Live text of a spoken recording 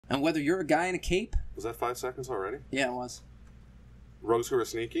And whether you're a guy in a cape... Was that 5 seconds already? Yeah, it was. Rogues who are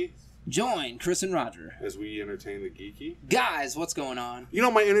sneaky? Join Chris and Roger as we entertain the geeky. Guys, what's going on? You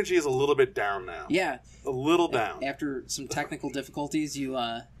know, my energy is a little bit down now. Yeah. A little down. After some technical difficulties,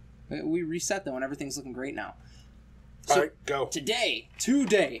 we reset them and everything's looking great now. So all right, go.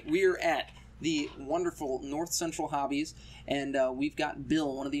 Today, we are at the wonderful North Central Hobbies, and we've got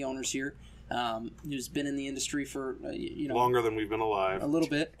Bill, one of the owners here, who's been in the industry for, longer than we've been alive. A little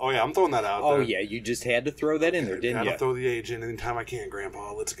bit. Oh, yeah, I'm throwing that out there. Oh, yeah, you just had to throw that in there, didn't you? Gotta throw the age in anytime I can,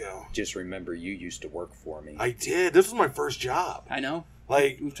 Grandpa. Let's go. Just remember, you used to work for me. I did. This was my first job. I know.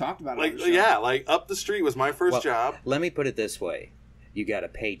 Like we've talked about it. Like, yeah, like up the street was my first job. Let me put it this way. You got a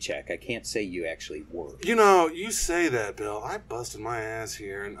paycheck. I can't say you actually worked. You know, you say that, Bill. I busted my ass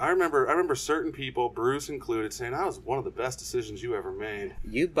here, and I remember certain people, Bruce included, saying that was one of the best decisions you ever made.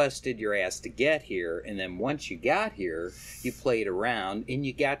 You busted your ass to get here, and then once you got here, you played around, and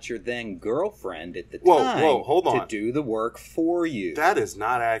you got your then girlfriend at the time hold on. to do the work for you. That is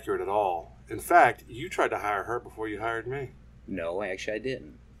not accurate at all. In fact, you tried to hire her before you hired me. No, actually, I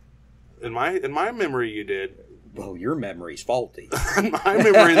didn't. In my memory, you did. Well, your memory's faulty. In my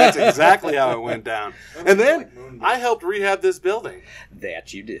memory, that's exactly how it went down. And then I helped rehab this building.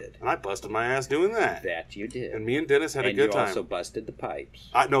 That you did. And I busted my ass doing that. That you did. And me and Dennis had a good time. And you also busted the pipes.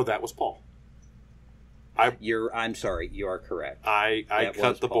 No, that was Paul. I'm sorry. You are correct. I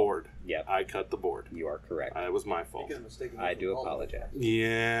cut the board. Yep. I cut the board. You are correct. It was my fault. I do apologize.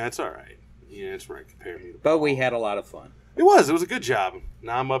 Yeah, it's all right. Yeah, it's right. Compare me to But Paul. we had a lot of fun. It was a good job.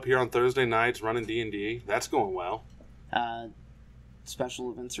 Now I'm up here on Thursday nights running D&D. That's going well.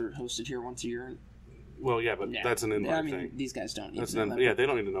 Special events are hosted here once a year. Well, yeah, but that's an invite thing. These guys don't. They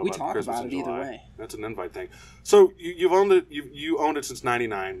don't need to know we about talk Christmas about it in either July. way. That's an invite thing. So you've owned it. You owned it since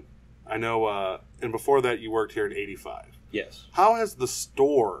 '99. I know. And before that, you worked here in '85. Yes. How has the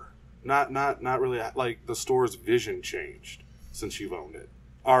store, not really like the store's vision changed since you've owned it,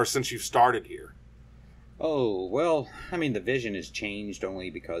 or since you've started here? Oh, well, I mean, the vision has changed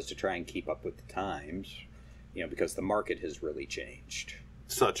only because to try and keep up with the times, because the market has really changed.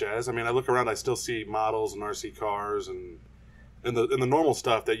 Such as, I mean, I look around, I still see models and RC cars and the normal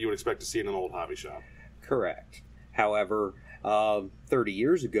stuff that you would expect to see in an old hobby shop. Correct. However, 30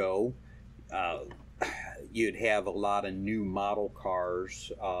 years ago, you'd have a lot of new model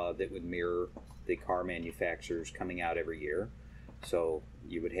cars that would mirror the car manufacturers coming out every year. So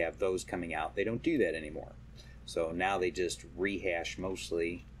you would have those coming out. They don't do that anymore. So now they just rehash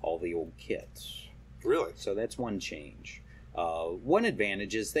mostly all the old kits. Really? So that's one change. One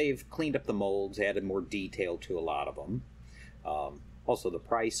advantage is they've cleaned up the molds, added more detail to a lot of them. Also, the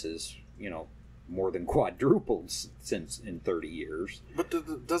prices, more than quadrupled since in 30 years. But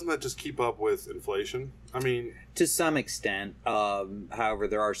doesn't that just keep up with inflation? I mean... To some extent. However,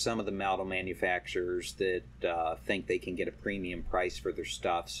 there are some of the model manufacturers that think they can get a premium price for their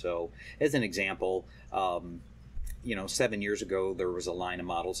stuff. So, as an example, 7 years ago, there was a line of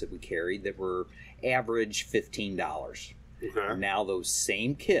models that we carried that were average $15. Okay. Now those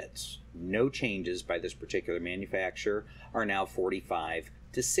same kits, no changes by this particular manufacturer, are now $45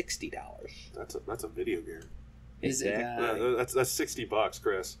 to $60. That's a video game. Is exactly. it? That's $60,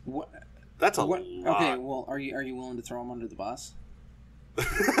 Chris. What? That's a lot. Okay. Well, are you willing to throw them under the bus?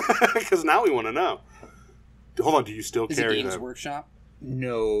 Because now we want to know. Hold on. Do you still carry it Games them? Workshop?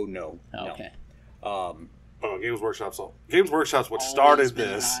 No. Oh, okay. Games Workshop's what started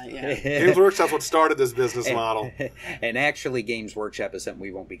this. Yeah. Games Workshop's what started this business model. And actually, Games Workshop is something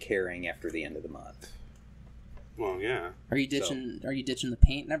we won't be carrying after the end of the month. Well, yeah. Are you ditching the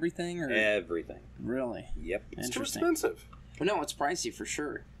paint and everything, or everything? Really? Yep. It's too expensive. Well, no, it's pricey for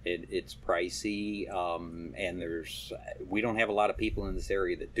sure. It's pricey, and we don't have a lot of people in this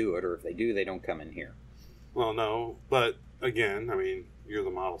area that do it, or if they do, they don't come in here. Well, no, but again, I mean, you're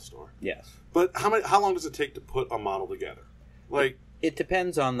the model store. Yes. But how long does it take to put a model together? Like, it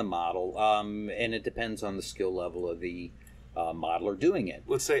depends on the model, and it depends on the skill level of the modeler doing it.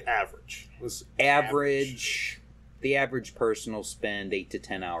 Let's say average. The average person will spend 8 to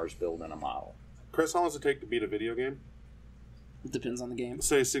 10 hours building a model. Chris, how long does it take to beat a video game? It depends on the game.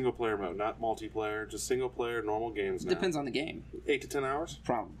 Say single player mode, not multiplayer, just single player, normal games now. Depends on the game. 8 to 10 hours?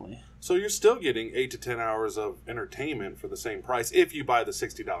 Probably. So you're still getting 8 to 10 hours of entertainment for the same price if you buy the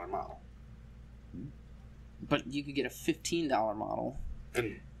 $60 model. But you could get a $15 model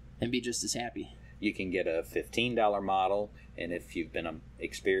and be just as happy. You can get a $15 model, and if you're an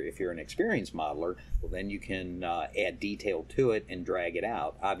experienced modeler, well, then you can add detail to it and drag it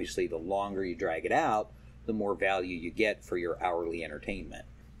out. Obviously, the longer you drag it out, the more value you get for your hourly entertainment.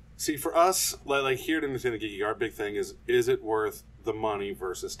 See, for us, like here at Entertainment Geeky, our big thing is it worth the money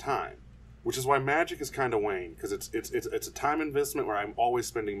versus time? Which is why Magic is kind of waned, because it's a time investment where I'm always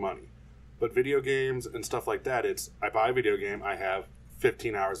spending money. But video games and stuff like that, I buy a video game, I have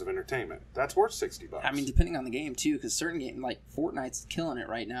 15 hours of entertainment. That's worth $60. I mean, depending on the game, too, because certain games, like Fortnite's killing it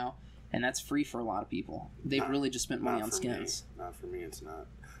right now, and that's free for a lot of people. They've really just spent money on skins. Not for me, it's not.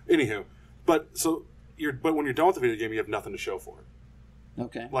 Anywho, but when you're done with the video game, you have nothing to show for it.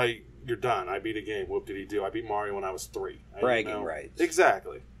 Okay. Like, you're done. I beat a game. What did he do? I beat Mario when I was 3. Bragging rights.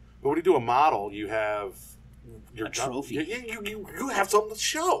 Exactly. But when you do a model, you have a trophy. You have something to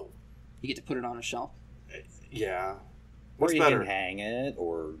show. You get to put it on a shelf. Yeah. What's better? You can hang it,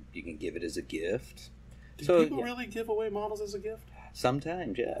 or you can give it as a gift. Do people really give away models as a gift?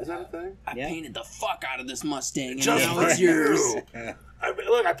 Sometimes, yeah. Is that a thing? I painted the fuck out of this Mustang, and Just now for it's yours.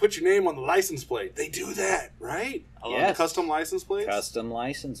 Look, I put your name on the license plate. They do that, right? Yes. Custom license plates? Custom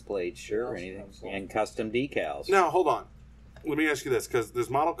license plates, sure. Anything. And custom decals. Now, hold on. Let me ask you this, because there's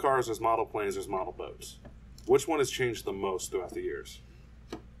model cars, there's model planes, there's model boats. Which one has changed the most throughout the years?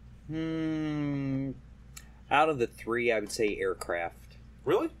 Out of the 3, I would say aircraft.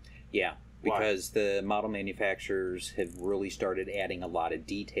 Really? Yeah, Why? because the model manufacturers have really started adding a lot of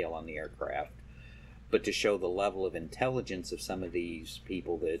detail on the aircraft. But to show the level of intelligence of some of these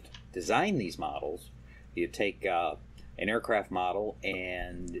people that design these models, you take an aircraft model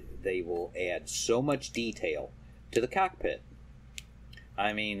and they will add so much detail to the cockpit.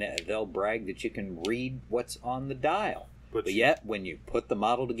 I mean, they'll brag that you can read what's on the dial. But yet, when you put the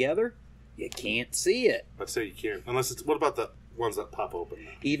model together, you can't see it. Let's say you can't. Unless it's... What about the ones that pop open?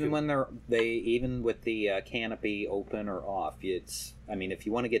 Even even with the canopy open or off, I mean, if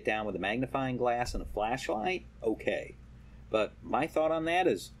you want to get down with a magnifying glass and a flashlight, okay. But my thought on that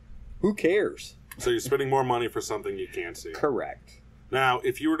is, who cares? So you're spending more money for something you can't see. Correct. Now,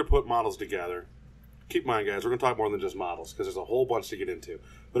 if you were to put models together, keep in mind, guys, we're going to talk more than just models, because there's a whole bunch to get into.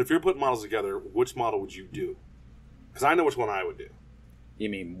 But if you're putting models together, which model would you do? Because I know which one I would do. You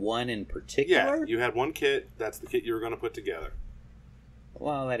mean one in particular? Yeah, you had one kit. That's the kit you were going to put together.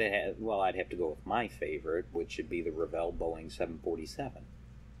 Well, I'd have to go with my favorite, which would be the Revell Boeing 747.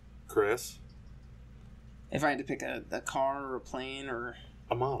 Chris? If I had to pick a car or a plane or...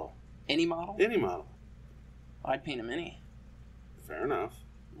 A model. Any model? Any model. I'd paint a Mini. Fair enough.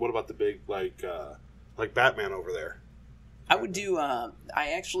 What about the big, like Batman over there? I would do...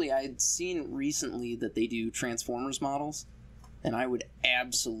 I'd seen recently that they do Transformers models, and I would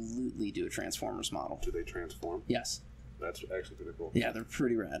absolutely do a Transformers model. Do they transform? Yes. That's actually pretty cool. Yeah, they're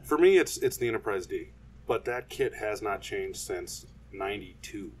pretty rad. For me, it's the Enterprise D. But that kit has not changed since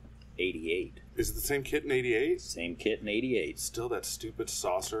 92. 88. Is it the same kit in 88? Same kit in 88. Still that stupid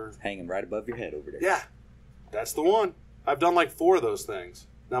saucer. Hanging right above your head over there. Yeah. That's the one. I've done like 4 of those things.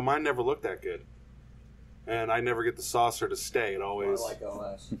 Now, mine never looked that good. And I never get the saucer to stay. It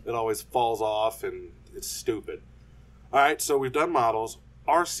always falls off, and it's stupid. All right, so we've done models.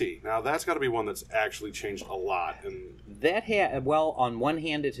 RC. Now, that's got to be one that's actually changed a lot. And on one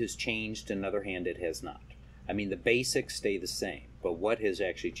hand it has changed, on the other hand it has not. I mean, the basics stay the same, but what has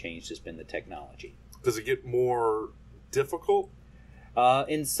actually changed has been the technology. Does it get more difficult?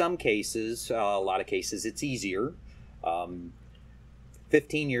 In some cases, a lot of cases, it's easier.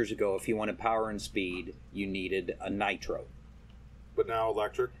 15 years ago, if you wanted power and speed, you needed a nitro. But now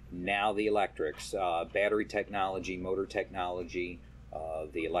electric? Now the electrics, battery technology, motor technology,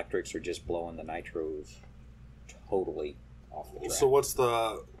 the electrics are just blowing the nitros totally off the track. So what's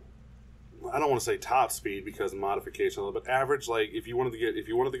the... I don't want to say top speed because of modification, but average, like if you wanted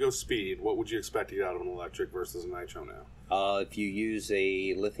to go speed, what would you expect to get out of an electric versus a nitro now? If you use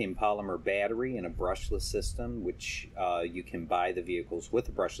a lithium polymer battery and a brushless system, which you can buy the vehicles with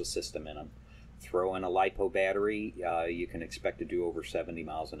a brushless system in them, throw in a lipo battery, you can expect to do over 70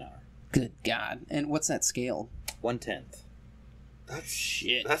 miles an hour. Good God. And what's that scale? 1/10. That's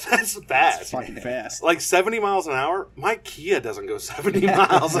shit. That's fast. That's fucking fast. Like 70 miles an hour? My Kia doesn't go 70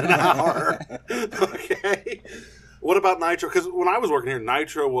 miles an hour. Okay. What about nitro? Because when I was working here,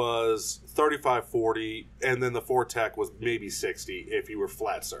 nitro was 35, 40, and then the Fortec was maybe 60 if you were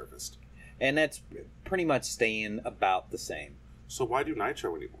flat surfaced. And that's pretty much staying about the same. So why do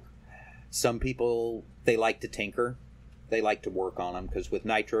nitro anymore? Some people, they like to tinker. They like to work on them, because with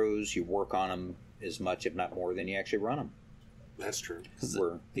nitros, you work on them as much, if not more, than you actually run them. That's true.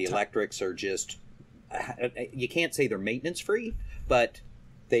 Where the electrics are just, you can't say they're maintenance free, but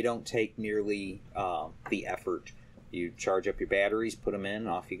they don't take nearly the effort. You charge up your batteries, put them in,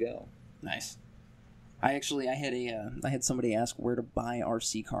 off you go. Nice. I had somebody ask where to buy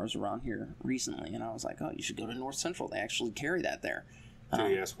RC cars around here recently, and I was like, oh, you should go to North Central. They actually carry that there.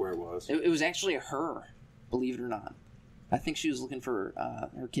 Did he ask where it was? It was actually her, believe it or not. I think she was looking for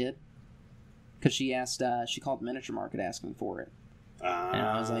her kid. Because she asked, she called Miniature Market asking for it. And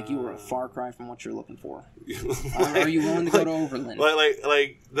I was like, you were a far cry from what you're looking for. Are you willing to go to Overland?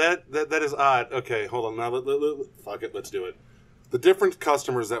 Like that is odd. Okay, hold on. Now, fuck it, let's do it. The different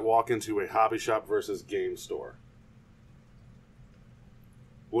customers that walk into a hobby shop versus game store.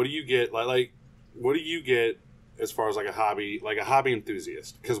 What do you get? Like, what do you get as far as like a hobby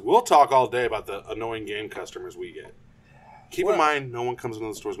enthusiast? Because we'll talk all day about the annoying game customers we get. Keep in mind, no one comes into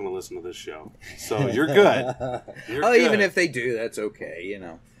the store is going to listen to this show, so you're good. Even if they do, that's okay. You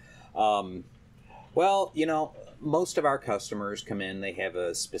know. Well, you know, most of our customers come in; they have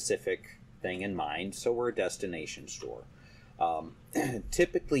a specific thing in mind, so we're a destination store.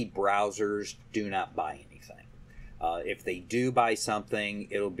 Typically, browsers do not buy anything. If they do buy something,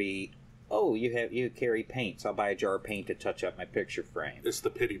 it'll be, oh, you carry paints. I'll buy a jar of paint to touch up my picture frame. It's the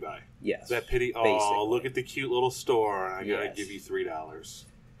pity buy. Yes. That pity, oh, basically. Look at the cute little store. I got to give you $3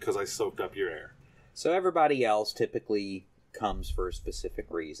 because I soaked up your air. So everybody else typically comes for a specific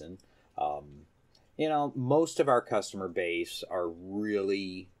reason. You know, most of our customer base are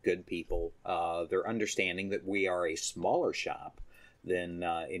really good people. They're understanding that we are a smaller shop than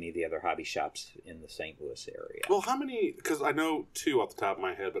any of the other hobby shops in the St. Louis area. Well, how many, because I know two off the top of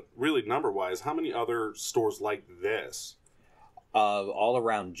my head, but really number-wise, how many other stores like this? All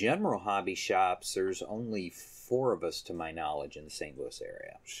around general hobby shops, there's only 4 of us to my knowledge in the St. Louis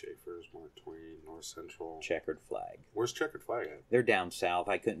area. Schaefer's, Mark Twain, North Central. Checkered Flag. Where's Checkered Flag at? They're down south.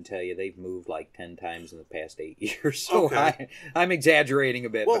 I couldn't tell you. They've moved like 10 times in the past 8 years. So okay. I'm exaggerating a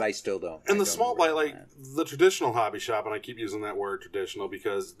bit, but I still don't. And the small, like the traditional hobby shop, and I keep using that word traditional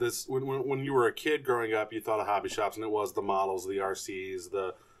because this, when you were a kid growing up, you thought of hobby shops, and it was the models, the RCs,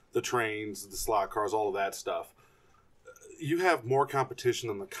 the trains, the slot cars, all of that stuff. You have more competition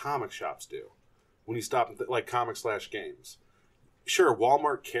than the comic shops do. When you stop at like comic/games. Sure,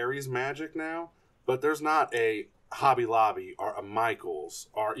 Walmart carries Magic now, but there's not a Hobby Lobby or a Michaels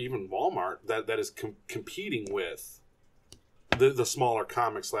or even Walmart that is competing with the smaller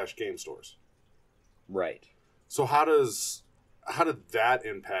comic/game stores. Right. So how did that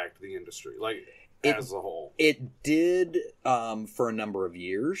impact the industry, like as a whole? It did for a number of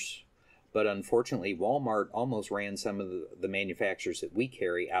years. But unfortunately, Walmart almost ran some of the manufacturers that we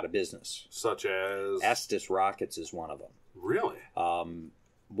carry out of business. Such as? Estes Rockets is one of them. Really?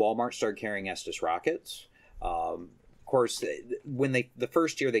 Walmart started carrying Estes Rockets. Of course, when the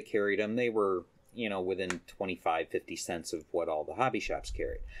first year they carried them, they were, you know, within 25-50 cents of what all the hobby shops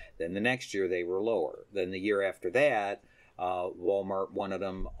carried. Then the next year they were lower. Then the year after that, Walmart wanted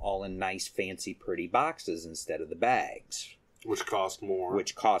them all in nice, fancy, pretty boxes instead of the bags. Which cost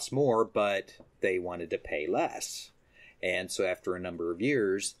more, but they wanted to pay less. And so after a number of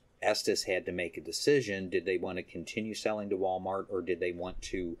years, Estes had to make a decision. Did they want to continue selling to Walmart, or did they want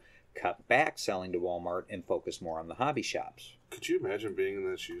to cut back selling to Walmart and focus more on the hobby shops? Could you imagine being in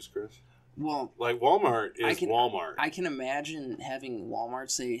those shoes, Chris? Well, like Walmart is Walmart. I can imagine having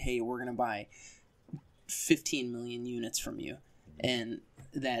Walmart say, hey, we're going to buy 15 million units from you. And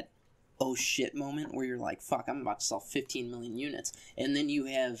that oh shit moment where you're like, fuck, I'm about to sell 15 million units. And then you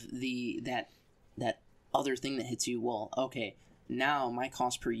have that other thing that hits you, well, okay, now my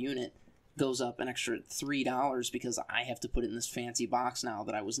cost per unit goes up an extra $3 because I have to put it in this fancy box now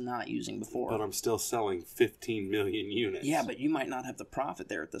that I was not using before. But I'm still selling 15 million units. Yeah, but you might not have the profit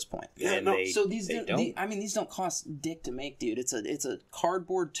there at this point. Yeah, no. So these don't cost dick to make, dude. It's a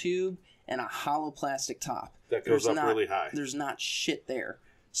cardboard tube and a hollow plastic top. That goes up really high. There's not shit there.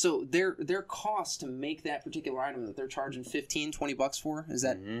 So their cost to make that particular item that they're charging $15-$20 for, is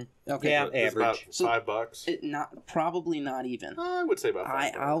that okay? Yeah, it's average. About $5. Probably not even. I would say about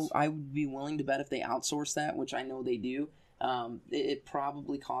 $5. I would be willing to bet if they outsource that, which I know they do, it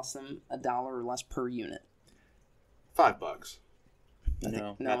probably costs them $1 or less per unit. $5.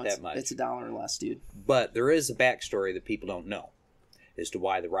 No, not that much. It's $1 or less, dude. But there is a backstory that people don't know as to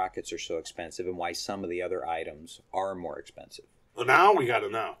why the rockets are so expensive and why some of the other items are more expensive. Well, now we got to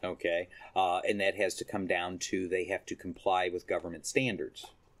know. Okay. And that has to come down to they have to comply with government standards.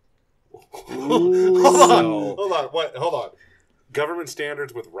 Hold on. Government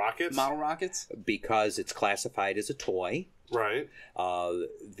standards with rockets? Model rockets? Because it's classified as a toy. Right.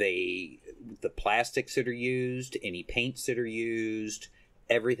 The plastics that are used, any paints that are used,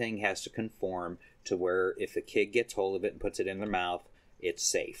 everything has to conform to where if a kid gets hold of it and puts it in their mouth, it's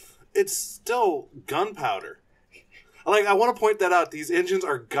safe. It's still gunpowder. Like, I want to point that out. These engines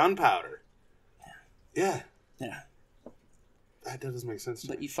are gunpowder. Yeah. That doesn't make sense to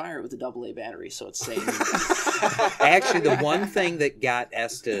But me. you fire it with a AA battery, so it's safe. Actually, the one thing that got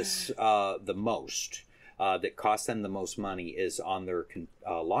Estes the most, that cost them the most money, is on their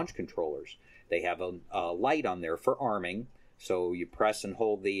launch controllers. They have a light on there for arming, so you press and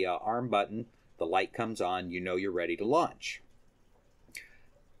hold the arm button, the light comes on, you know you're ready to launch.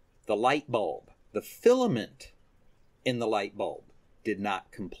 The light bulb, the filament in the light bulb did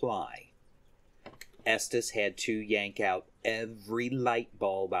not comply. Estes had to yank out every light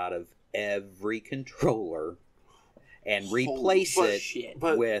bulb out of every controller and replace it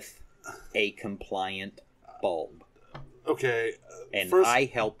with a compliant bulb. Okay. And I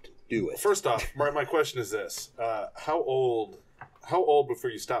helped do it. First off, my question is this. How old before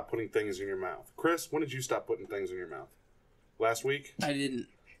you stopped putting things in your mouth? Chris, when did you stop putting things in your mouth? Last week? I didn't.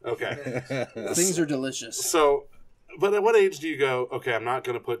 Okay. Things are delicious. So, but at what age do you go, okay, I'm not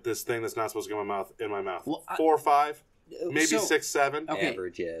going to put this thing that's not supposed to go in my mouth? Well, 4 or 5? Maybe 6, 7? Okay.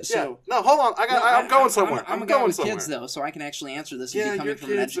 Average, yes. So, yeah. No, hold on. I'm going somewhere. I'm going with somewhere. Kids, though, so I can actually answer this. Yeah, and be coming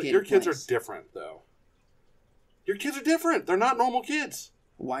from an educated your kids place. are different, though. Your kids are different. They're not normal kids.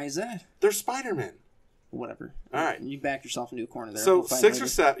 Why is that? They're Spider-Man. Whatever. All right. You back yourself into a corner there. So We'll fight 6 later. or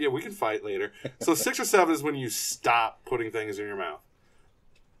 7. Yeah, we can fight later. So 6 or 7 is when you stop putting things in your mouth.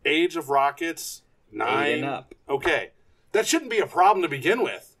 Age of rockets, 9 8 and up. Okay, that shouldn't be a problem to begin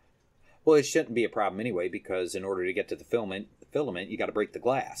with. Well, it shouldn't be a problem anyway, because in order to get to the filament, you got to break the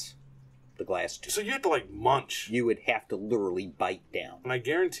glass. The glass tube. So you have to like munch. You would have to literally bite down. And I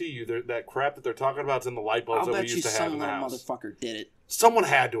guarantee you, that crap that they're talking about is in the light bulbs I'll that we bet you used to have some in the little house. motherfucker did it. Someone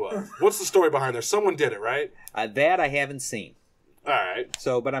had to have. What's the story behind there? Someone did it, right? That I haven't seen. All right.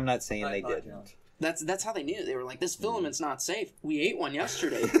 So, but I'm not saying they didn't. That's how they knew. They were like, this filament's not safe. We ate one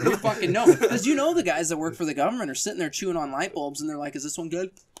yesterday. We fucking know. Because you know the guys that work for the government are sitting there chewing on light bulbs, and they're like, is this one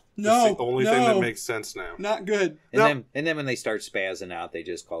good? No, It's the only thing that makes sense now. Not good. And then when they start spazzing out, they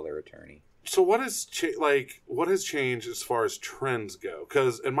just call their attorney. So what has changed as far as trends go?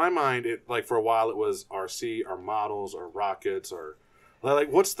 Because in my mind, it like for a while it was RC, our models, our rockets, or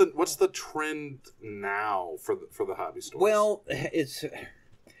like what's the trend now for the hobby stores? Well, it's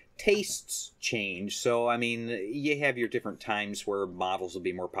tastes change. So I mean, you have your different times where models will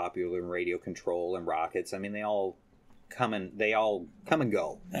be more popular in radio control and rockets. I mean, they all come and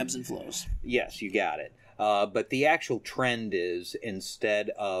go. Ebbs and flows. Yes, you got it. But the actual trend is, instead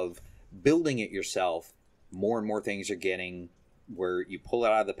of building it yourself, more and more things are getting where you pull it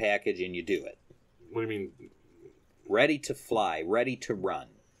out of the package and you do it. What do you mean? Ready to fly, ready to run.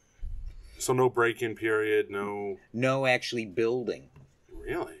 So no break-in period, No actually building.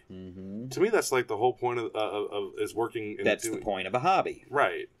 Really? Mm-hmm. To me, that's like the whole point of is working. That's the point of a hobby.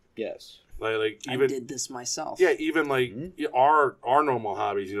 Right. Yes. Like even I did this myself. Yeah, even like our normal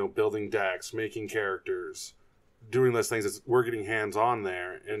hobbies, building decks, making characters, doing those things. We're getting hands on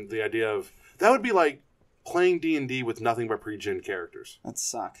there, and the idea of that would be like playing D&D with nothing but pre-gen characters. That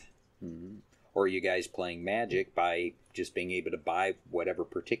suck. Mm-hmm. Or you guys playing Magic by just being able to buy whatever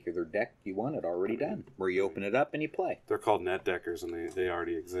particular deck you wanted already done, where you open it up and you play. They're called net deckers, and they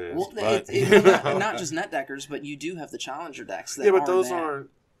already exist. Well, but, not just net deckers, but you do have the challenger decks. That yeah, but are those that. aren't.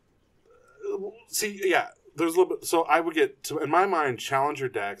 See, yeah, there's a little bit. So I would get in my mind, challenger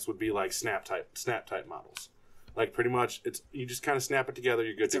decks would be like snap type models. Like pretty much, you just kind of snap it together.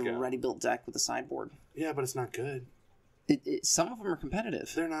 You're good It's to go. a ready built deck with a sideboard. Yeah, but it's not good. Some of them are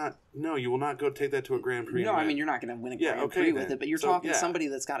competitive. They're not. No, you will not go take that to a Grand Prix. No, I mean you're not going to win a Grand Prix with it, but you're talking somebody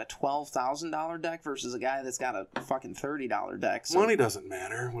that's got a $12,000 deck versus a guy that's got a fucking $30 deck. So money doesn't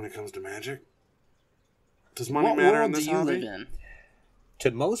matter when it comes to Magic. Does money matter in this hobby? What world do you live in?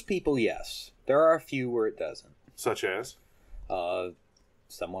 To most people, yes. There are a few where it doesn't. Such as?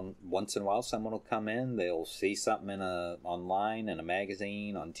 Once in a while, someone will come in. They'll see something online, in a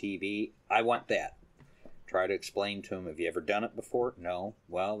magazine, on TV. I want that. Try to explain to them, have you ever done it before? No.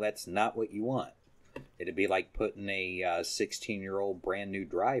 Well, that's not what you want. It'd be like putting a 16-year-old brand new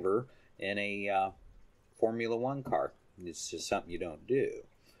driver in a Formula One car. It's just something you don't do.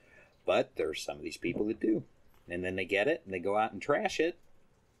 But there's some of these people that do. And then they get it, and they go out and trash it.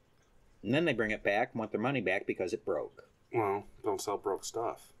 And then they bring it back and want their money back because it broke. Well, don't sell broke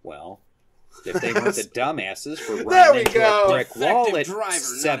stuff. Well, if they weren't the dumbasses for There running we into go. a brick wall at Effective driver,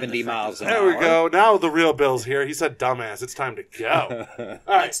 70 miles an There hour. we go. Now the real Bill's here. He said dumbass. It's time to go. All right.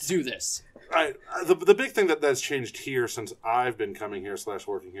 Let's do this. All right. The big thing that's changed here since I've been coming here /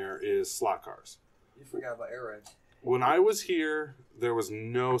 working here is slot cars. You forgot about air raids. When I was here, there was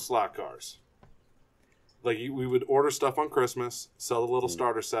no slot cars. Like, we would order stuff on Christmas, sell the little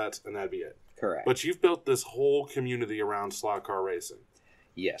starter sets, and that'd be it. Correct. But you've built this whole community around slot car racing.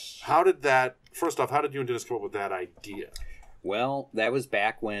 Yes. First off, how did you and Dennis come up with that idea? Well, that was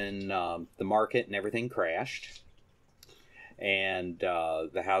back when the market and everything crashed, and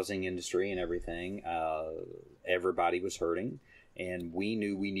the housing industry and everything. Everybody was hurting, and we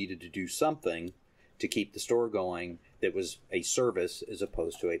knew we needed to do something to keep the store going that was a service as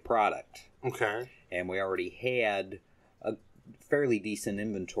opposed to a product. Okay. And we already had a fairly decent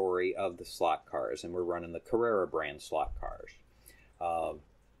inventory of the slot cars, and we're running the Carrera brand slot cars.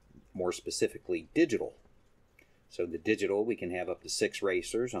 More specifically, digital. So the digital, we can have up to 6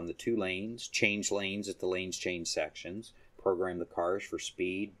 racers on the 2 lanes, change lanes at the lanes change sections, program the cars for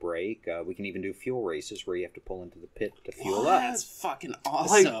speed, brake. We can even do fuel races where you have to pull into the pit to fuel up. That's fucking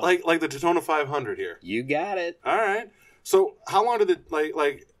awesome. Like the Daytona 500 here. You got it. All right. So how long did it,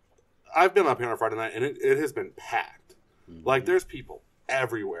 like I've been up here on a Friday night, and it has been packed. Mm-hmm. Like, there's people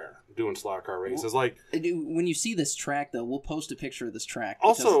everywhere doing slot car races. Like, when you see this track, though, we'll post a picture of this track.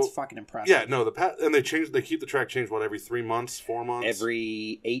 Also, it's fucking impressive. Yeah, no, and they keep the track changed, every 3 months, 4 months?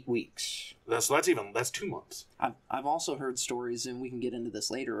 Every 8 weeks. That's 2 months. I've also heard stories, and we can get into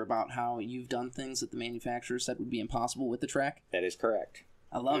this later, about how you've done things that the manufacturer said would be impossible with the track. That is correct.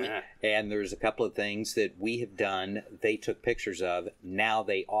 I love it. And there's a couple of things that we have done, they took pictures of, now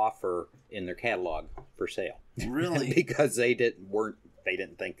they offer in their catalog for sale. Really? Because they didn't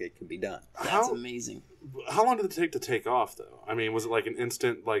think it could be done. That's amazing. How long did it take off, though? I mean, was it like an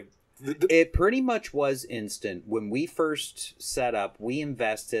instant, like... It pretty much was instant. When we first set up, we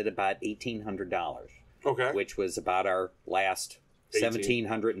invested about $1,800. Okay. Which was about our last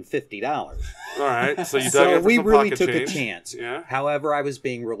 $1,750. All right, so we really took a chance. Yeah. However, I was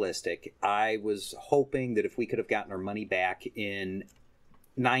being realistic. I was hoping that if we could have gotten our money back in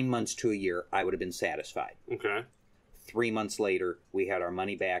 9 months to a year, I would have been satisfied. Okay. 3 months later, we had our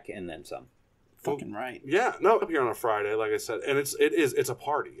money back and then some. Fucking right. Yeah, no, up here on a Friday, like I said, and it's a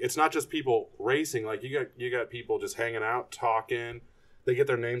party. It's not just people racing. Like, you got people just hanging out, talking. They get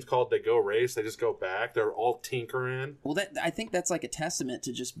their names called, they go race, they just go back. They're all tinkering. Well, I think that's like a testament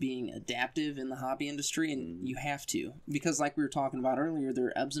to just being adaptive in the hobby industry, and you have to. Because like we were talking about earlier, there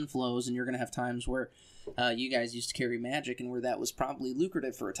are ebbs and flows, and you're going to have times where you guys used to carry Magic, and where that was probably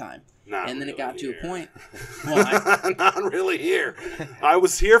lucrative for a time. And then it got to a point... Well, not really here. I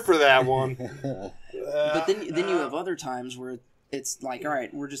was here for that one. But then you have other times where it's like, all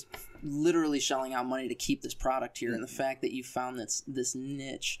right, we're just literally shelling out money to keep this product here, and the fact that you found this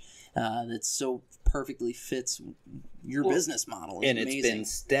niche that so perfectly fits your business model is amazing. It's been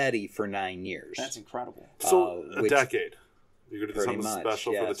steady for 9 years. That's incredible. So a decade. You're going to do something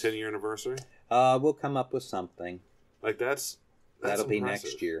special for the 10-year anniversary? We'll come up with something. Like, that'll be impressive.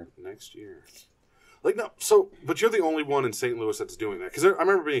 next year. Next year. Like, no, but you're the only one in St. Louis that's doing that. Because I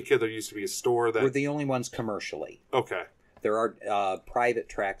remember being a kid, there used to be a store that... We're the only ones commercially. Okay. There are private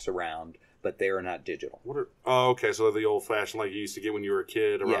tracks around, but they are not digital. Okay, so they're the old-fashioned, like you used to get when you were a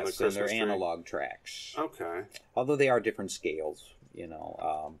kid around the Christmas tree. Yes, and they're analog tracks. Okay. Although they are different scales,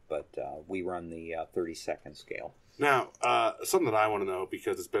 but we run the 30-second scale. Now, something that I want to know,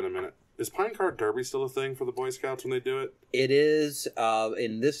 because it's been a minute, is Pine Car Derby still a thing for the Boy Scouts when they do it? It is.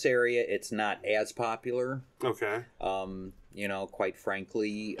 In this area, it's not as popular. Okay. Quite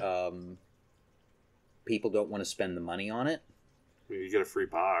frankly, people don't want to spend the money on it. You get a free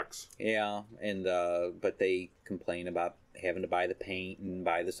box. Yeah, and but they complain about having to buy the paint and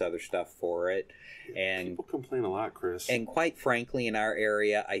buy this other stuff for it. And people complain a lot, Chris. And quite frankly, in our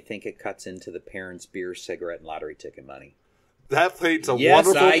area, I think it cuts into the parents' beer, cigarette, and lottery ticket money. That paints a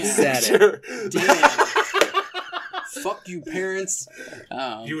wonderful picture. Said it. Damn. Fuck you, parents.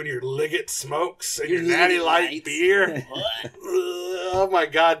 You and your Liggett smokes and your Natty Light beer. What? Oh my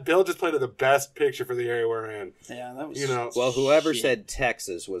God, Bill just painted the best picture for the area we're in. Yeah, that was. Well, whoever said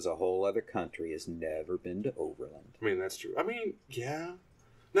Texas was a whole other country has never been to Overland. I mean, that's true. I mean, yeah.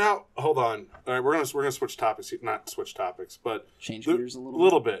 Now, hold on. All right, we're gonna switch topics. Not switch topics, but change gears a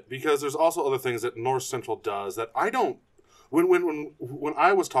little bit, because there's also other things that North Central does that I don't. When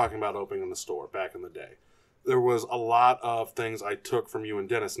I was talking about opening the store back in the day, there was a lot of things I took from you and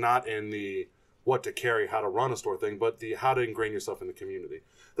Dennis, not in the what to carry, how to run a store thing, but the how to ingrain yourself in the community.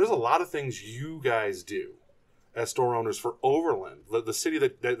 There's a lot of things you guys do as store owners for Overland, the city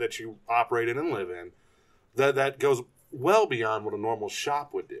that you operate in and live in, that goes well beyond what a normal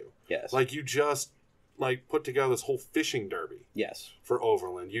shop would do. Yes. Like, you just put together this whole fishing derby. Yes. For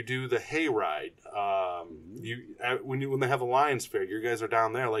Overland. You do the hayride. When they have the Lions Fair, you guys are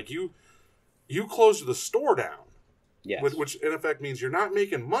down there. Like, you closed the store down. Yes. Which in effect means you're not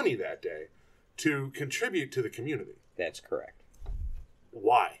making money that day to contribute to the community. That's correct.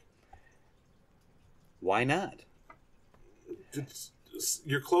 Why? Why not?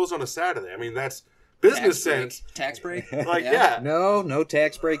 You're closed on a Saturday. I mean, that's business sense. Tax break? Like, yeah. No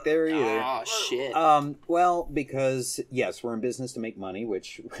tax break there either. Oh, shit. Well, because, yes, we're in business to make money,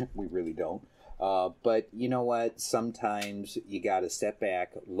 which we really don't. But you know what? Sometimes you got to step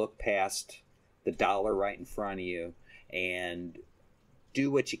back, look past the dollar right in front of you, and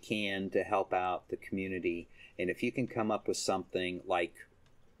do what you can to help out the community. And if you can come up with something like,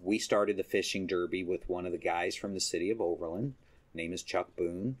 we started the fishing derby with one of the guys from the city of Overland. Name is Chuck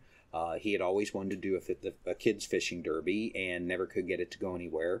Boone. He had always wanted to do a kids fishing derby and never could get it to go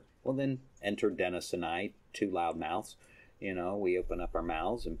anywhere. Well, then enter Dennis and I, two loudmouths. You know, we open up our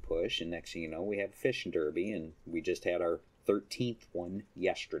mouths and push, and next thing you know, we have a fishing derby, and we just had our 13th one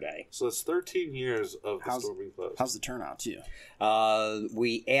yesterday. So it's 13 years of the store being closed. How's the turnout to you?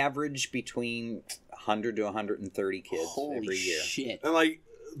 We average between 100 to 130 kids every year. Holy shit. And like,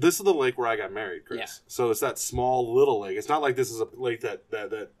 this is the lake where I got married, Chris. Yeah. So it's that small little lake. It's not like this is a lake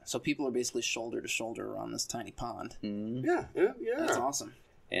that... So people are basically shoulder to shoulder around this tiny pond. Mm-hmm. Yeah. That's awesome.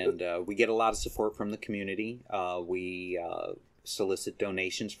 And we get a lot of support from the community. We solicit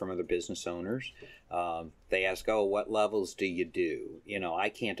donations from other business owners. They ask, what levels do you do? You know, I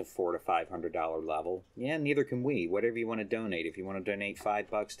can't afford a $500 level. Yeah, neither can we. Whatever you want to donate. If you want to donate $5,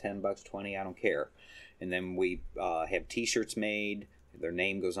 $10, $20, I don't care. And then we have T-shirts made. Their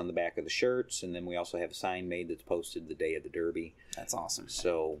name goes on the back of the shirts. And then we also have a sign made that's posted the day of the Derby. That's awesome.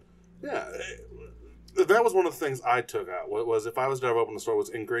 So... Yeah. That was one of the things I took out. Was if I was to ever open a store, was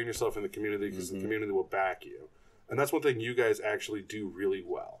ingrain yourself in the community because the community will back you. And that's one thing you guys actually do really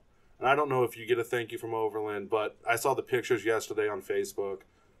well. And I don't know if you get a thank you from Overland, but I saw the pictures yesterday on Facebook.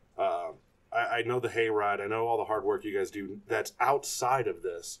 I know the hayride. I know all the hard work you guys do that's outside of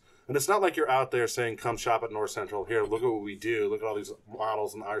this. And it's not like you're out there saying, come shop at North Central. Here, look at what we do. Look at all these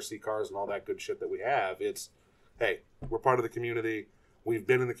models and RC cars and all that good shit that we have. It's, hey, we're part of the community. We've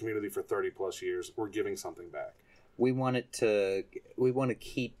been in the community for 30 plus years. We're giving something back. We want to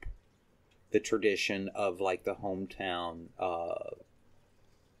keep the tradition of like the hometown,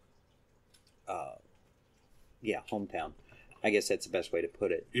 hometown. I guess that's the best way to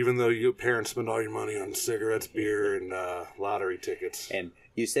put it. Even though your parents spend all your money on cigarettes, beer, and lottery tickets. And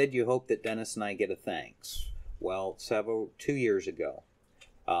you said you hope that Dennis and I get a thanks. Well, 2 years ago,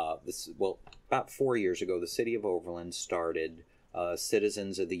 about 4 years ago, the city of Overland started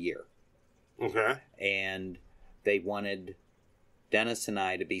Citizens of the Year. Okay. And they wanted Dennis and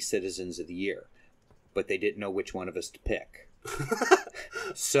I to be Citizens of the Year, but they didn't know which one of us to pick.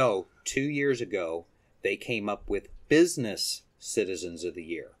 So 2 years ago, they came up with Business Citizens of the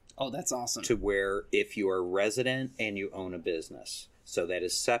Year. Oh, that's awesome. To where if you are a resident and you own a business, so that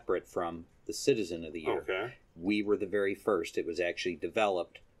is separate from the Citizen of the Year. Okay. We were the very first. It was actually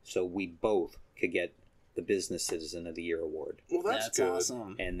developed so we both could get the Business Citizen of the Year award. Well, that's good.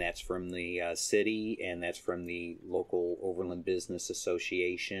 Awesome. And that's from the city, and that's from the local Overland Business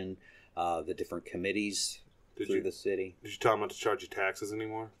Association, the different committees through the city. Did you tell them not to charge you taxes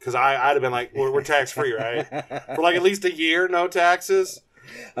anymore? Because I'd have been like, we're tax-free, right? For like at least a year, no taxes?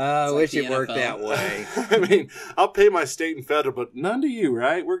 I wish it worked that way. I mean, I'll pay my state and federal, but none to you,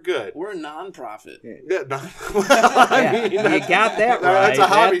 right? We're good. We're a non-profit. Yeah, you got that right. That's a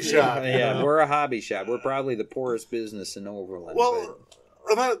hobby shop. Yeah, we're a hobby shop. We're probably the poorest business in Overland. Well,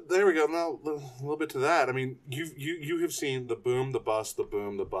 there we go. Now, a little bit to that. I mean, you have seen the boom, the bust, the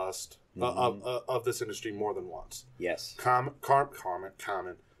boom, the bust of this industry more than once. Yes.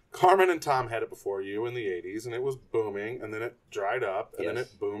 Carmen and Tom had it before you in the 80s, and it was booming, and then it dried up, and then it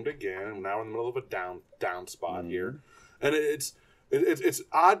boomed again, and now we're in the middle of a down spot here. And it's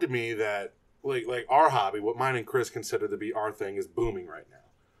odd to me that like our hobby, what mine and Chris consider to be our thing, is booming right now.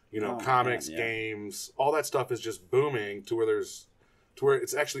 You know, comics, games, all that stuff is just booming to where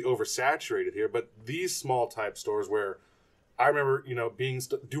it's actually oversaturated here. But these small type stores where I remember, you know,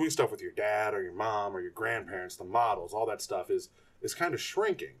 doing stuff with your dad or your mom or your grandparents, the models, all that stuff is kind of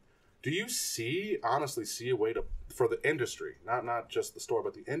shrinking. Do you honestly see a way for the industry, not just the store,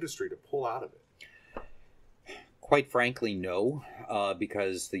 but the industry to pull out of it? Quite frankly, no,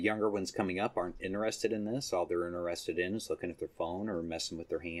 because the younger ones coming up aren't interested in this. All they're interested in is looking at their phone or messing with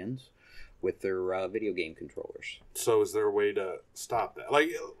their hands with their video game controllers. So is there a way to stop that? Like,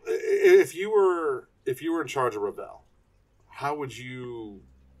 if you were in charge of Revell, how would you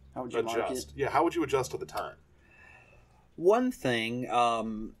adjust? Yeah, how would you adjust to the time? One thing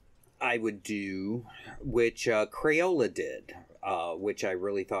I would do, which Crayola did, which I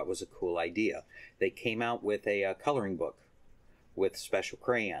really thought was a cool idea. They came out with a coloring book with special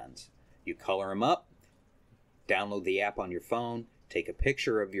crayons. You color them up, download the app on your phone, take a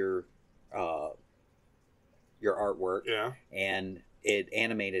picture of your artwork, and it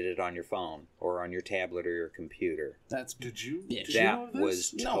animated it on your phone or on your tablet or your computer. Did you That know this?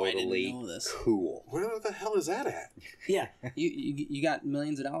 was No, I didn't totally know this. cool. Where the hell is that at? Yeah, you got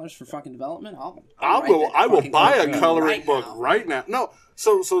millions of dollars for fucking development. I will buy a coloring right book now. right now. No,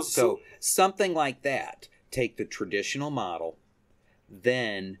 so Something like that. Take the traditional model,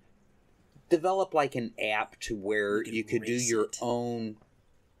 then develop like an app to where you could do your own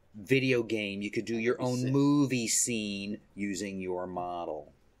video game. You could do your own movie scene using your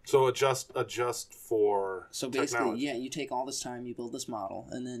model. So adjust for So basically, technology. yeah, you take all this time, you build this model,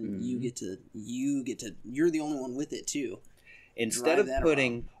 and then you get to you're the only one with it too. Instead of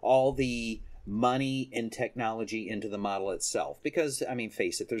putting all the money and technology into the model itself, because I mean,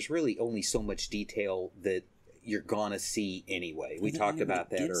 face it, there's really only so much detail that you're gonna see anyway. We talked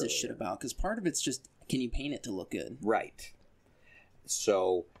about that earlier. Gives a shit about, because part of it's just, can you paint it to look good? Right.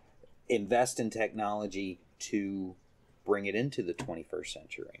 So invest in technology to bring it into the 21st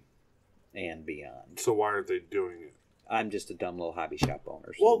century and beyond. So why aren't they doing it? I'm just a dumb little hobby shop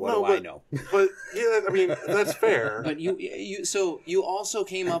owner. So what do I know? But yeah, I mean, that's fair. But you also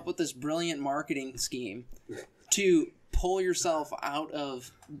came up with this brilliant marketing scheme to pull yourself out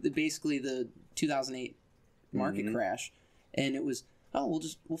of basically the 2008 market crash, and it was,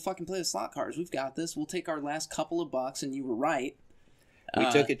 we'll fucking play the slot cars. We've got this. We'll take our last couple of bucks, and you were right.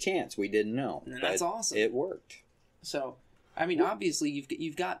 We took a chance. We didn't know. And that's awesome. It worked. So, I mean, obviously,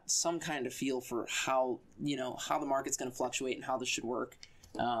 you've got some kind of feel for how the market's going to fluctuate and how this should work,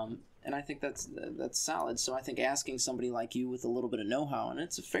 and I think that's solid. So, I think asking somebody like you with a little bit of know-how, and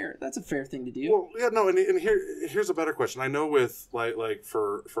that's a fair thing to do. Well, yeah, no, and here's a better question. I know with like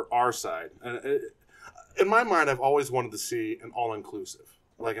for our side, in my mind, I've always wanted to see an all-inclusive,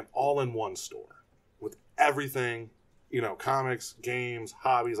 like an all-in-one store with everything, comics, games,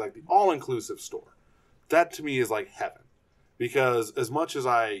 hobbies, like the all-inclusive store. That to me is like heaven. Because as much as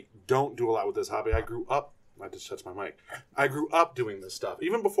I don't do a lot with this hobby, I grew up. I just touched my mic. I grew up doing this stuff.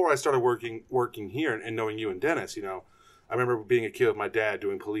 Even before I started working here and knowing you and Dennis, I remember being a kid with my dad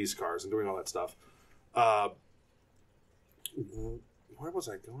doing police cars and doing all that stuff. Where was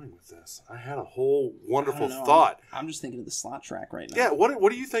I going with this? I had a whole wonderful thought. I'm just thinking of the slot track right now. Yeah,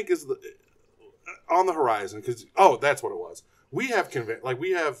 what do you think is on the horizon? Because that's what it was. We have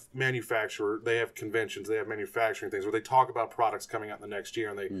manufacturer, they have conventions, they have manufacturing things where they talk about products coming out in the next year,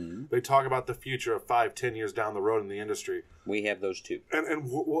 and they talk about the future of 5-10 years down the road in the industry. We have those too.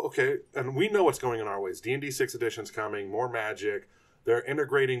 Okay, and we know what's going in our ways. D&D 6 edition's coming, more Magic. They're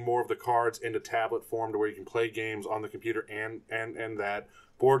integrating more of the cards into tablet form to where you can play games on the computer, and that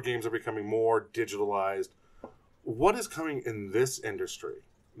board games are becoming more digitalized. What is coming in this industry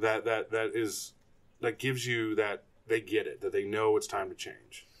that gives you that they get it, that they know it's time to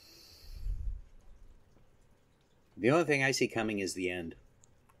change? The only thing I see coming is the end.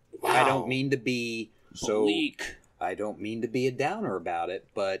 Wow. I don't mean to be Bleak. I don't mean to be a downer about it,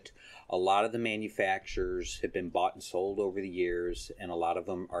 but a lot of the manufacturers have been bought and sold over the years, and a lot of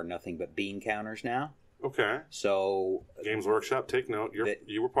them are nothing but bean counters now. Okay. So Games Workshop, take note.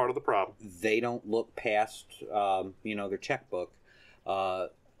 You were part of the problem. They don't look past their checkbook. A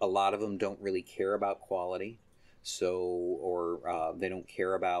lot of them don't really care about quality. They don't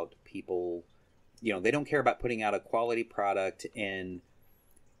care about people, they don't care about putting out a quality product and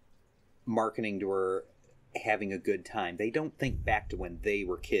marketing to her having a good time. They don't think back to when they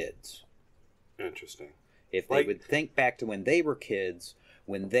were kids. Interesting. If they would think back to when they were kids,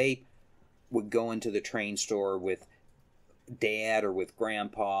 when they would go into the train store with dad or with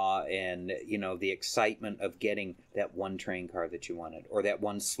grandpa, and the excitement of getting that one train car that you wanted, or that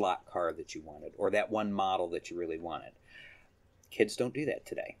one slot car that you wanted, or that one model that you really wanted. Kids don't do that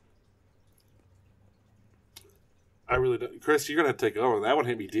today. I really don't. Chris, you're gonna take over. That one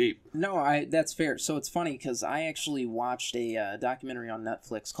hit me deep. No, that's fair. So it's funny because I actually watched a documentary on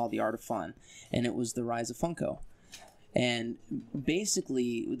Netflix called The Art of Fun, and it was the rise of Funko. And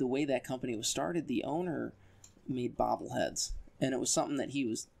basically, the way that company was started, the owner made bobbleheads, and it was something that he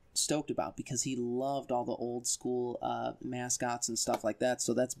was stoked about because he loved all the old school mascots and stuff like that.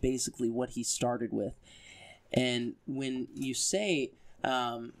 So that's basically what he started with. And when you say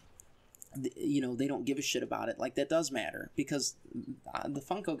they don't give a shit about it, like, that does matter, because the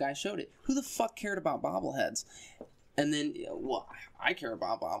Funko guy showed it. Who the fuck cared about bobbleheads? And then, I care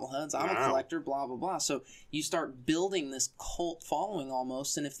about bobbleheads. I'm a collector, blah, blah, blah. So you start building this cult following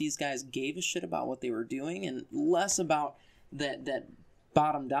almost, and if these guys gave a shit about what they were doing and less about that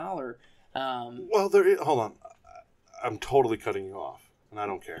bottom dollar... hold on. I'm totally cutting you off, and I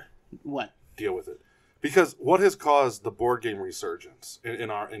don't care. What? Deal with it. Because what has caused the board game resurgence in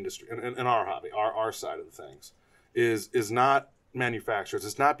our industry, in our hobby, our side of the things, is not manufacturers.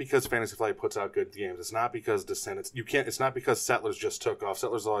 It's not because Fantasy Flight puts out good games. It's not because Descent. It's not because Settlers just took off.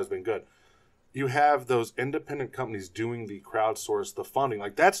 Settlers has always been good. You have those independent companies doing the crowdsource, the funding.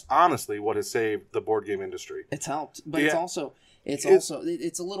 Like, that's honestly what has saved the board game industry. It's helped, but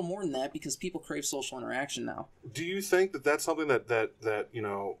it's a little more than that because people crave social interaction now. Do you think that that's something that you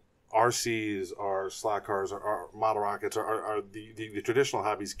know, RCs or slack cars or model rockets or the traditional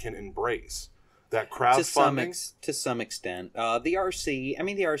hobbies can embrace? That crowdfunding? To some extent. The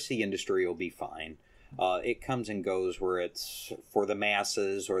RC industry will be fine. It comes and goes where it's for the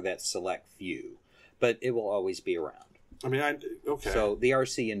masses or that select few. But it will always be around. I mean, okay. So the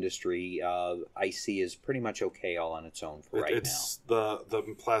RC industry, I see, is pretty much okay all on its own for right now. It's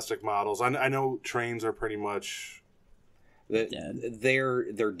the plastic models. I know trains are pretty much...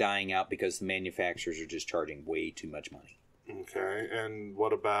 They're dying out because the manufacturers are just charging way too much money. Okay, and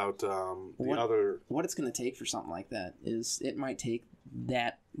what about What it's going to take for something like that is it might take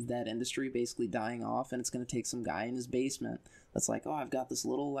that industry basically dying off, and it's going to take some guy in his basement that's like, oh, I've got this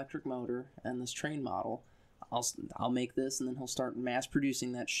little electric motor and this train model. I'll make this, and then he'll start mass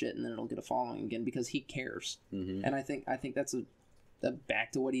producing that shit, and then it'll get a following again because he cares. Mm-hmm. And I think that's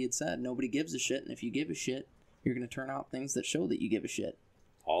back to what he had said. Nobody gives a shit, and if you give a shit, you're going to turn out things that show that you give a shit.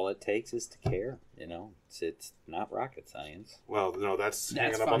 All it takes is to care, you know. It's not rocket science. Well, no, that's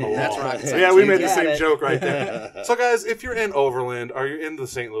hanging up on the wall. That's rocket science. Yeah, we made the same joke right there. So, guys, if you're in Overland, or you're in the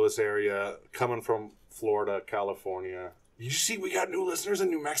St. Louis area, coming from Florida, California, you see we got new listeners in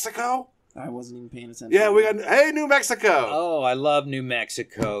New Mexico? I wasn't even paying attention. Yeah, we got... Hey, New Mexico! Oh, I love New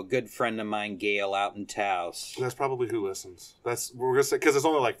Mexico. Good friend of mine, Gail, out in Taos. That's probably who listens. We're gonna say, because there's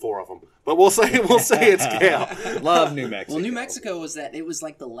only like 4 of them. But we'll say it's Gail. Love New Mexico. Well, New Mexico was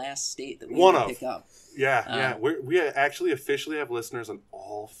like the last state that we would pick up. Yeah. We actually officially have listeners in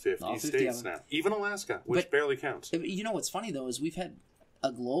all 50 states now. Even Alaska, which barely counts. You know what's funny, though, is we've had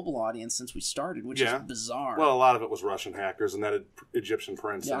a global audience since we started, which is bizarre. Well, a lot of it was Russian hackers and that Egyptian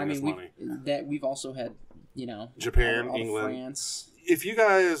prince sending us money. We've also had, Japan, all England, France. If you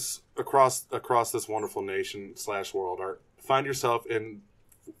guys across this wonderful nation / world find yourself in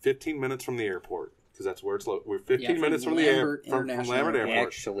 15 minutes from the airport, because that's where it's located. We're 15 minutes from from Lambert Airport.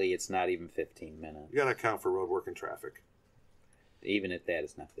 Actually, it's not even 15 minutes. You got to account for road work and traffic. Even at that,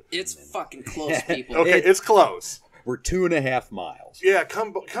 it's not 15 minutes. It's fucking close, people. Okay, it's close. We're 2.5 miles. Yeah,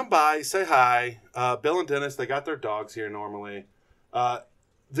 come by, say hi. Bill and Dennis, they got their dogs here normally.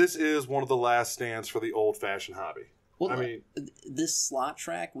 This is one of the last stands for the old-fashioned hobby. Well, I mean, this slot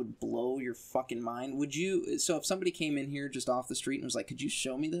track would blow your fucking mind. Would you? So if somebody came in here just off the street and was like, "Could you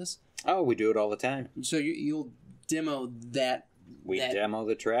show me this?" Oh, we do it all the time. So you'll demo that. We demo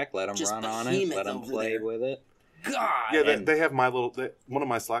the track, let them run on it, let them play with it. God. Yeah, they have one of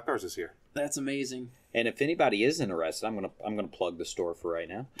my slot cars is here. That's amazing. And if anybody is interested, I'm gonna plug the store for right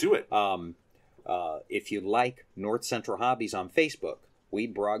now. Do it. If you like North Central Hobbies on Facebook, we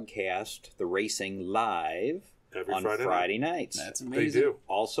broadcast the racing live on Friday nights. That's amazing. They do.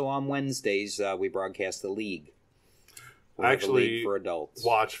 Also on Wednesdays, we broadcast the league. I actually league for adults.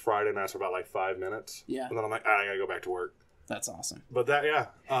 Watch Friday nights for about like 5 minutes. Yeah. And then I'm like, I gotta go back to work. That's awesome. But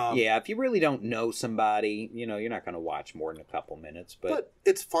if you really don't know somebody, you're not going to watch more than a couple minutes. But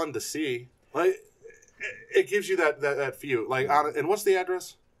it's fun to see. Like, it gives you that view. Like, and what's the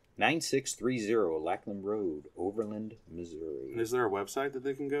address? 9630 Lackland Road, Overland, Missouri. And is there a website that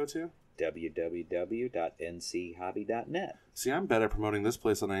they can go to? www.nchobby.net. See, I'm better promoting this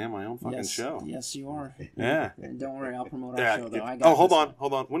place than I am my own fucking show. Yes, you are. Yeah. Don't worry, I'll promote our show, though. Hold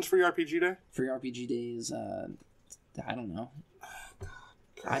on. When's Free RPG Day? Free RPG Day is, I don't know.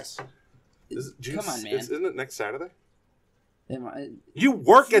 Come on, man. Isn't it next Saturday? You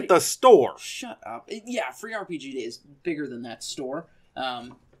work at the store. Shut up. Yeah, Free RPG Day is bigger than that store.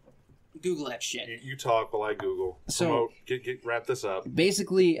 Google that shit. You talk while I Google. So wrap this up.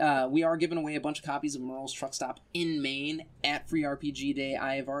 Basically, we are giving away a bunch of copies of Merle's Truck Stop in Maine at Free RPG Day.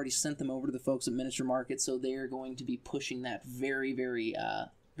 I have already sent them over to the folks at Miniature Market, so they are going to be pushing that very, very,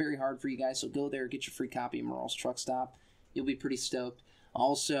 very hard for you guys. So go there, get your free copy of Merle's Truck Stop. You'll be pretty stoked.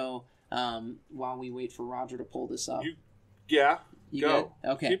 Also, while we wait for Roger to pull this up. Go. Good?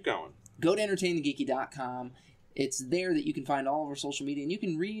 Okay. Keep going. Go to entertainthegeeky.com. It's there that you can find all of our social media, and you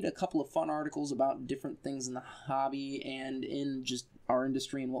can read a couple of fun articles about different things in the hobby and in just our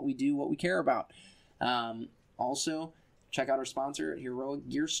industry and what we do, what we care about. Also, check out our sponsor at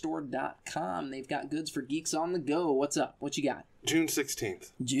HeroicGearStore.com. They've got goods for geeks on the go. What's up? What you got? June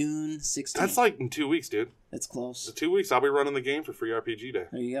 16th. June 16th. That's like in 2 weeks, dude. It's close. In 2 weeks, I'll be running the game for Free RPG Day.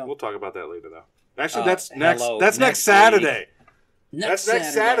 There you go. We'll talk about that later, though. Actually, that's next next Saturday. That's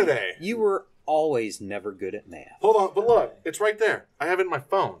next Saturday. You were always never good at math. Hold on, but look, it's right there. I have it in my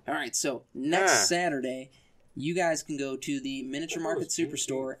phone. All right, so next Saturday, you guys can go to the Miniature Market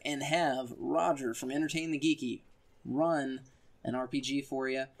Superstore and have Roger from Entertain the Geeky run an RPG for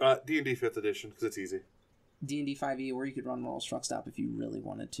you. D&D 5th edition, because it's easy. D&D 5e, or you could run World Truck Stop if you really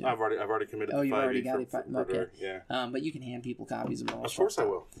wanted to. I've already committed to 5e. Oh, you've already got it. Okay. Yeah. But you can hand people copies of World Truck Stop. Of course I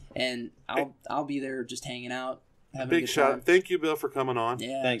will. And I'll be there just hanging out. Big shout. Thank you, Bill, for coming on.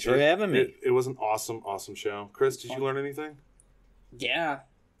 Yeah. Thanks for having me. It was an awesome show. Chris, did you learn anything? Yeah.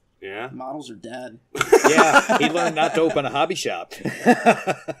 Yeah? Models are dead. Yeah, he learned not to open a hobby shop.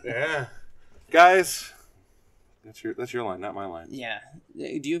 Yeah. Guys, that's your line, not my line. Yeah.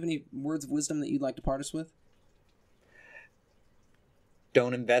 Do you have any words of wisdom that you'd like to part us with?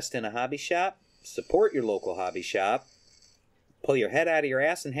 Don't invest in a hobby shop. Support your local hobby shop. Pull your head out of your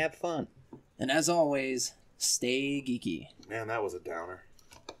ass and have fun. And as always, stay geeky. Man, that was a downer.